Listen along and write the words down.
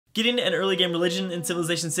Getting an early game religion in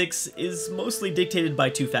Civilization 6 is mostly dictated by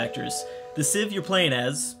two factors: the civ you're playing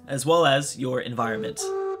as well as your environment.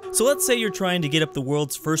 So let's say you're trying to get up the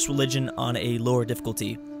world's first religion on a lower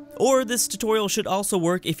difficulty. Or this tutorial should also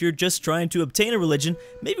work if you're just trying to obtain a religion,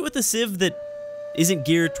 maybe with a civ that isn't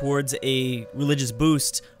geared towards a religious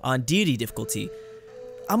boost on Deity difficulty.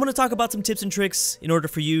 I'm going to talk about some tips and tricks in order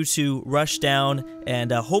for you to rush down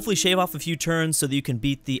and hopefully shave off a few turns so that you can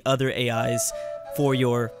beat the other AIs for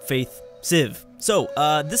your faith civ. So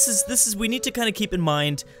this is we need to kind of keep in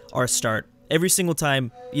mind our start every single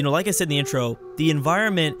time. You know, like I said in the intro, the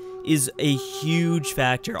environment is a huge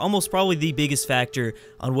factor, almost probably the biggest factor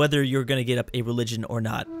on whether you're going to get up a religion or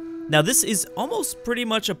not. Now this is almost pretty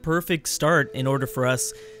much a perfect start in order for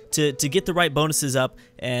us to get the right bonuses up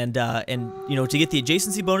and you know, to get the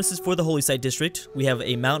adjacency bonuses for the Holy Site District. We have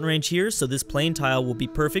a mountain range here, so this plain tile will be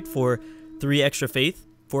perfect for 3 extra faith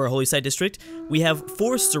for our Holy Site District. We have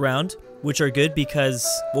forests around, which are good because,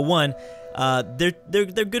 well, one, they're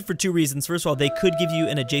good for 2 reasons. First of all, they could give you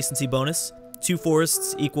an adjacency bonus. 2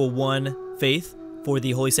 forests equal 1 faith for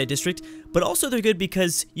the Holy Site District, but also they're good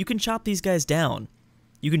because you can chop these guys down.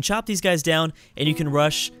 You can chop these guys down and you can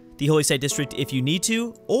rush the Holy Site District if you need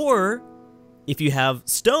to, or if you have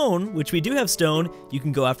stone, which we do have stone, you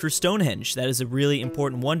can go after Stonehenge. That is a really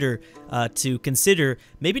important wonder to consider.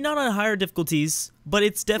 Maybe not on higher difficulties, but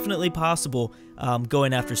it's definitely possible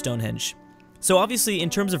going after Stonehenge. So obviously,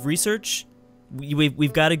 in terms of research,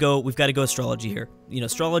 we've got to go astrology here. You know,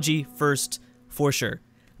 astrology first for sure.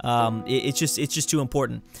 It's just too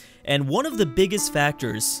important. And one of the biggest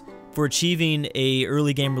factors for achieving a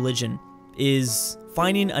early game religion is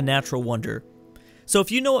finding a natural wonder. So if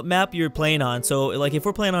you know what map you're playing on, so like if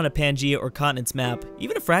we're playing on a Pangea or Continents map,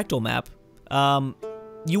 even a fractal map,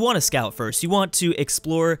 you want to scout first. You want to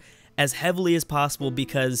explore as heavily as possible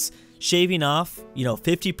because shaving off, you know,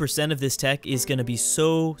 50% of this tech is going to be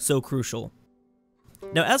so crucial.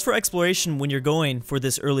 Now, as for exploration, when you're going for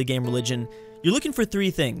this early game religion, you're looking for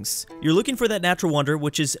 3 things. You're looking for that natural wonder,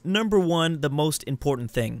 which is number 1, the most important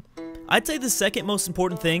thing. I'd say the second most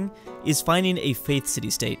important thing is finding a faith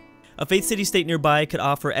city-state. A faith city-state nearby could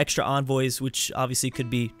offer extra envoys, which obviously could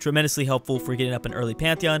be tremendously helpful for getting up an early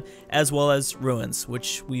Pantheon, as well as ruins,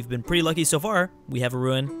 which we've been pretty lucky so far. We have a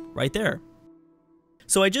ruin right there.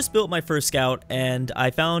 So I just built my first scout, and I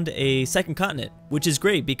found a second continent, which is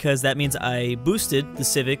great because that means I boosted the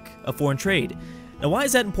civic of foreign trade. Now, why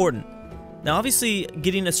is that important? Now, obviously,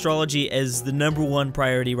 getting astrology as the number 1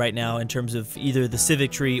 priority right now in terms of either the civic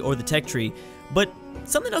tree or the tech tree, but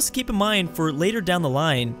something else to keep in mind for later down the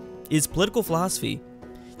line is political philosophy.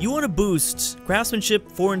 You want to boost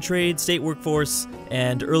craftsmanship, foreign trade, state workforce,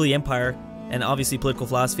 and early empire, and obviously political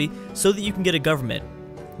philosophy, so that you can get a government.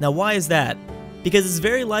 Now, why is that? Because it's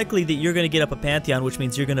very likely that you're going to get up a Pantheon, which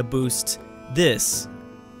means you're going to boost this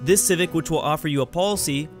civic, which will offer you a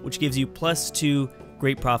policy, which gives you +2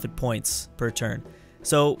 great profit points per turn.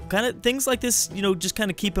 So kind of things like this, you know, just kind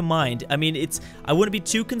of keep in mind. I mean, I wouldn't be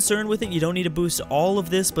too concerned with it. You don't need to boost all of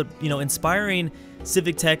this, but, you know, inspiring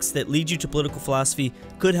civic texts that lead you to political philosophy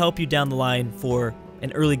could help you down the line for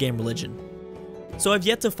an early game religion. So I've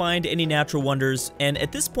yet to find any natural wonders, and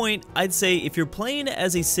at this point, I'd say if you're playing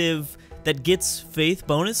as a civ that gets faith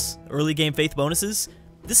bonus, early game faith bonuses,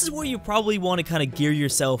 this is where you probably want to kind of gear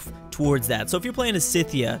yourself towards that. So if you're playing as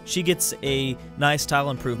Scythia, she gets a nice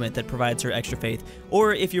tile improvement that provides her extra faith.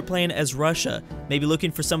 Or if you're playing as Russia, maybe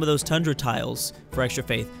looking for some of those tundra tiles for extra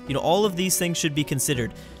faith. You know, all of these things should be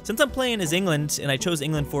considered. Since I'm playing as England, and I chose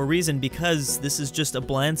England for a reason, because this is just a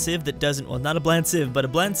bland civ that doesn't, well, not a bland civ, but a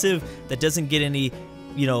bland civ that doesn't get any,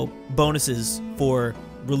 you know, bonuses for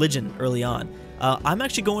religion early on. I'm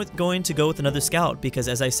actually going to go with another scout because,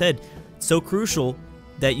 as I said, it's so crucial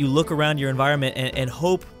that you look around your environment and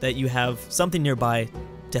hope that you have something nearby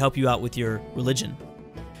to help you out with your religion.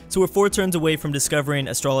 So we're 4 turns away from discovering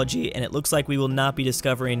astrology, and it looks like we will not be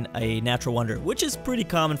discovering a natural wonder, which is pretty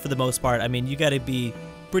common for the most part. I mean, you gotta be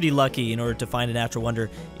pretty lucky in order to find a natural wonder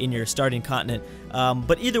in your starting continent.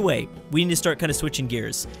 But either way, we need to start kind of switching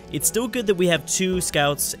gears. It's still good that we have 2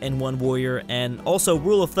 scouts and 1 warrior, and also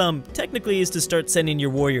rule of thumb technically is to start sending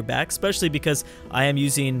your warrior back, especially because I am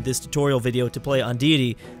using this tutorial video to play on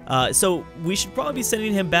Deity. So we should probably be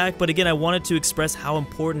sending him back, but again, I wanted to express how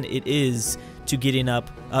important it is to getting up,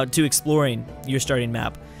 to exploring your starting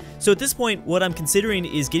map. So at this point, what I'm considering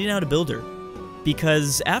is getting out a builder,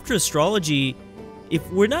 because after astrology, if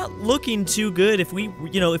we're not looking too good, if we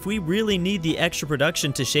really need the extra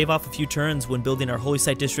production to shave off a few turns when building our Holy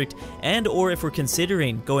Site District, and or if we're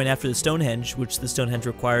considering going after the Stonehenge, which the Stonehenge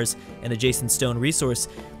requires an adjacent stone resource,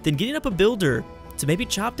 then getting up a builder to maybe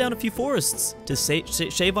chop down a few forests to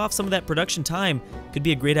shave off some of that production time could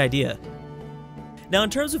be a great idea. Now, in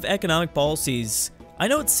terms of economic policies, I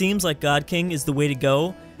know it seems like God King is the way to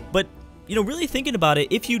go, but really thinking about it,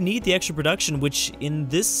 if you need the extra production, which in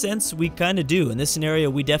this sense we kind of do, in this scenario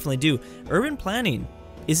we definitely do, urban planning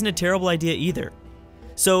isn't a terrible idea either.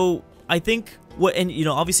 So I think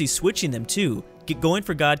obviously switching them too, going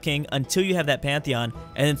for God King until you have that Pantheon,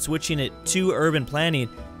 and then switching it to urban planning,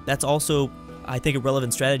 that's also, I think, a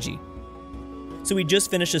relevant strategy. So we just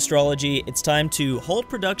finished astrology. It's time to hold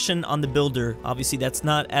production on the builder. Obviously that's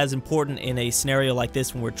not as important in a scenario like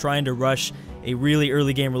this when we're trying to rush a really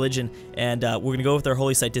early game religion, and we're going to go with our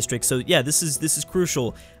holy site district. So yeah, this is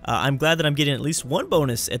crucial. I'm glad that I'm getting at least one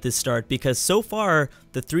bonus at this start, because so far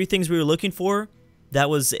the 3 things we were looking for, that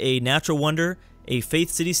was a natural wonder, a faith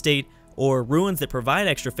city-state, or ruins that provide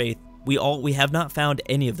extra faith. We have not found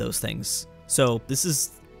any of those things. So this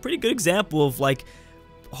is a pretty good example of, like,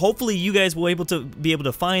 hopefully you guys will be able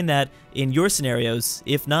to find that in your scenarios.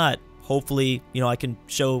 If not, hopefully I can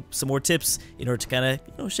show some more tips in order to kind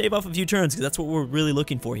of shave off a few turns, because that's what we're really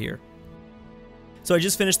looking for here. So I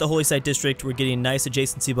just finished the holy site district. We're getting nice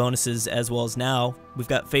adjacency bonuses, as well as now we've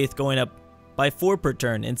got faith going up by 4 per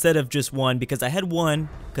turn instead of just 1, because I had 1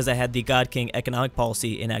 because I had the God King economic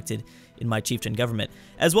policy enacted in my chieftain government,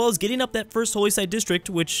 as well as getting up that first holy site district,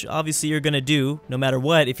 which obviously you're going to do no matter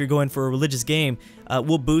what if you're going for a religious game,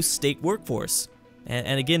 will boost state workforce.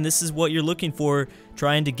 And again, this is what you're looking for,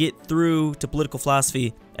 trying to get through to political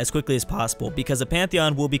philosophy as quickly as possible, because a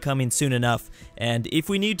Pantheon will be coming soon enough, and if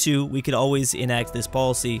we need to, we could always enact this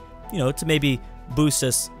policy, to maybe boost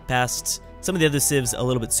us past some of the other civs a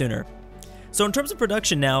little bit sooner. So in terms of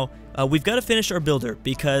production now, we've got to finish our builder,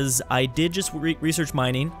 because I did just research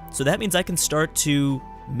mining, so that means I can start to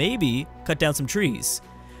maybe cut down some trees.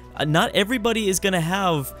 Not everybody is going to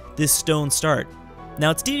have this stone start. Now,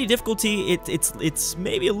 it's Deity difficulty, it's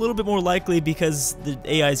maybe a little bit more likely because the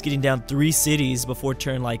AI is getting down 3 cities before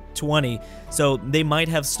turn like 20, so they might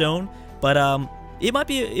have stone, but it might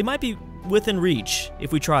be within reach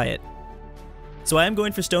if we try it. So I am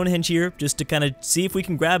going for Stonehenge here, just to kind of see if we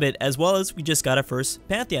can grab it, as well as we just got our first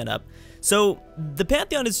Pantheon up. So the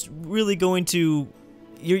Pantheon is really going to,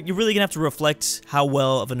 you're really going to have to reflect how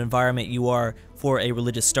well of an environment you are for a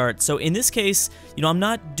religious start. So in this case, I'm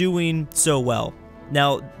not doing so well.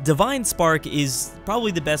 Now, Divine Spark is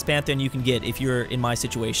probably the best Pantheon you can get if you're in my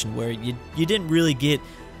situation, where you didn't really get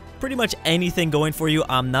pretty much anything going for you.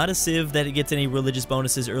 I'm not a civ that gets any religious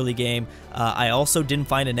bonuses early game. I also didn't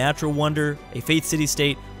find a natural wonder, a faith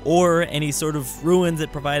city-state, or any sort of ruins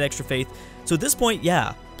that provide extra faith. So at this point,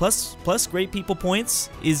 yeah, plus great people points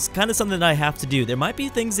is kind of something that I have to do. There might be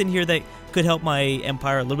things in here that could help my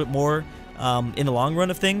empire a little bit more in the long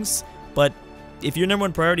run of things, but if your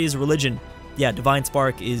 #1 priority is religion, yeah, Divine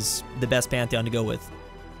Spark is the best Pantheon to go with.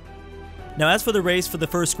 Now, as for the race for the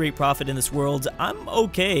first great prophet in this world, I'm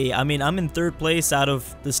okay. I mean, I'm in 3rd place out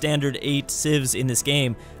of the standard 8 civs in this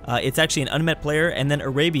game. It's actually an unmet player, and then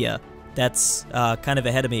Arabia, that's kind of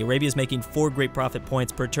ahead of me. Arabia's making 4 great prophet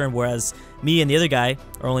points per turn, whereas me and the other guy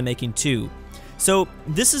are only making 2. So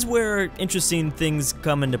this is where interesting things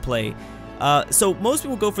come into play. So most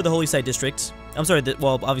people go for the holy site district. I'm sorry,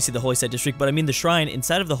 well, obviously the holy site district, but I mean the shrine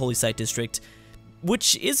inside of the holy site district,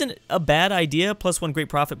 which isn't a bad idea, +1 great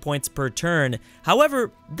prophet points per turn.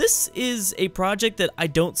 However, this is a project that I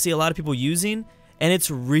don't see a lot of people using, and it's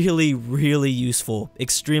really, really useful,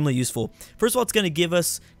 extremely useful. First of all, it's going to give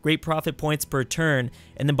us great prophet points per turn,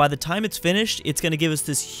 and then by the time it's finished, it's going to give us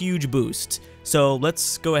this huge boost. So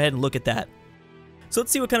let's go ahead and look at that. So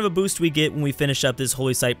let's see what kind of a boost we get when we finish up this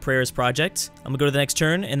holy site prayers project. I'm going to go to the next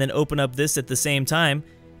turn and then open up this at the same time.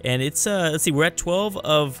 And it's, let's see, we're at 12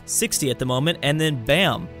 of 60 at the moment, and then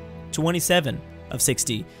bam, 27 of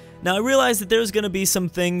 60. Now, I realize that there's going to be some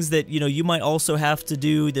things that, you might also have to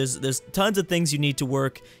do. There's tons of things you need to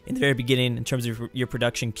work in the very beginning in terms of your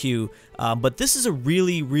production queue. But this is a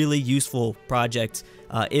really, really useful project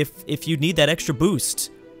if you need that extra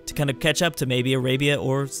boost to kind of catch up to maybe Arabia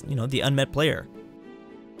or, the unmet player.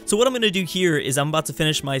 So what I'm going to do here is I'm about to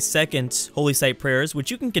finish my 2nd holy site prayers, which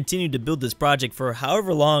you can continue to build this project for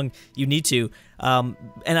however long you need to. And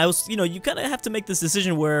I was, you kind of have to make this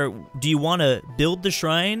decision where do you want to build the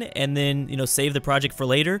shrine and then, save the project for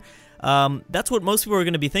later? That's what most people are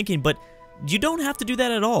going to be thinking, but you don't have to do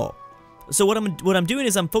that at all. So what I'm doing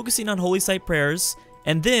is I'm focusing on holy site prayers,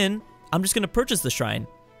 and then I'm just going to purchase the shrine.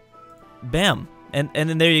 Bam. And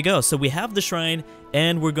then there you go. So we have the shrine,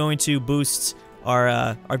 and we're going to boost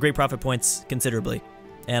our great prophet points considerably.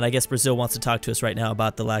 And I guess Brazil wants to talk to us right now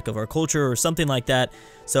about the lack of our culture or something like that.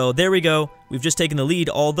 So there we go. We've just taken the lead,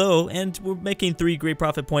 although, and we're making 3 great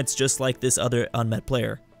profit points just like this other unmet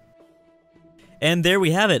player. And there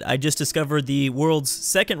we have it. I just discovered the world's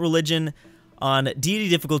second religion on deity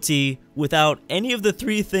difficulty without any of the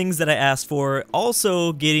 3 things that I asked for.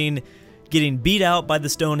 Also getting beat out by the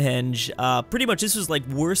Stonehenge. Pretty much this was like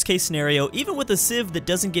worst case scenario, even with a Civ that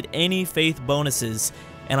doesn't get any faith bonuses.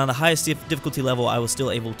 And on the highest difficulty level, I was still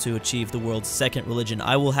able to achieve the world's second religion.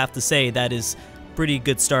 I will have to say that is pretty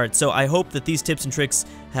good start. So I hope that these tips and tricks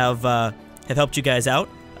have helped you guys out.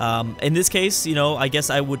 In this case, you know, I guess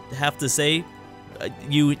I would have to say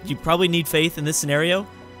you probably need faith in this scenario.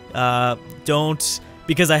 Don't,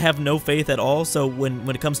 because I have no faith at all. So when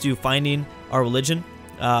it comes to finding our religion,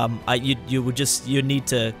 you need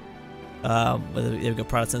to there we go,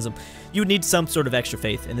 Protestantism. You would need some sort of extra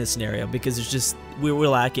faith in this scenario because it's just we're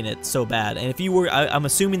lacking it so bad. And if you were, I'm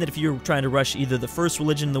assuming that if you're trying to rush either the first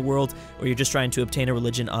religion in the world or you're just trying to obtain a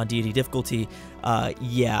religion on deity difficulty,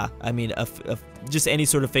 yeah, I mean, just any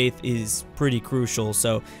sort of faith is pretty crucial.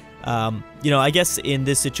 So, you know, I guess in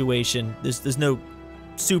this situation, there's no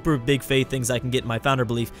super big faith things I can get in my founder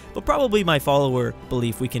belief, but probably my follower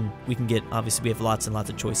belief we can get. Obviously, we have lots and lots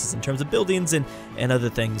of choices in terms of buildings and other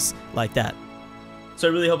things like that. So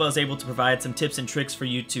I really hope I was able to provide some tips and tricks for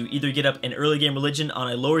you to either get up an early game religion on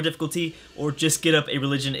a lower difficulty or just get up a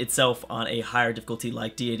religion itself on a higher difficulty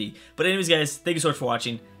like deity. But anyways, guys, thank you so much for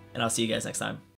watching, and I'll see you guys next time.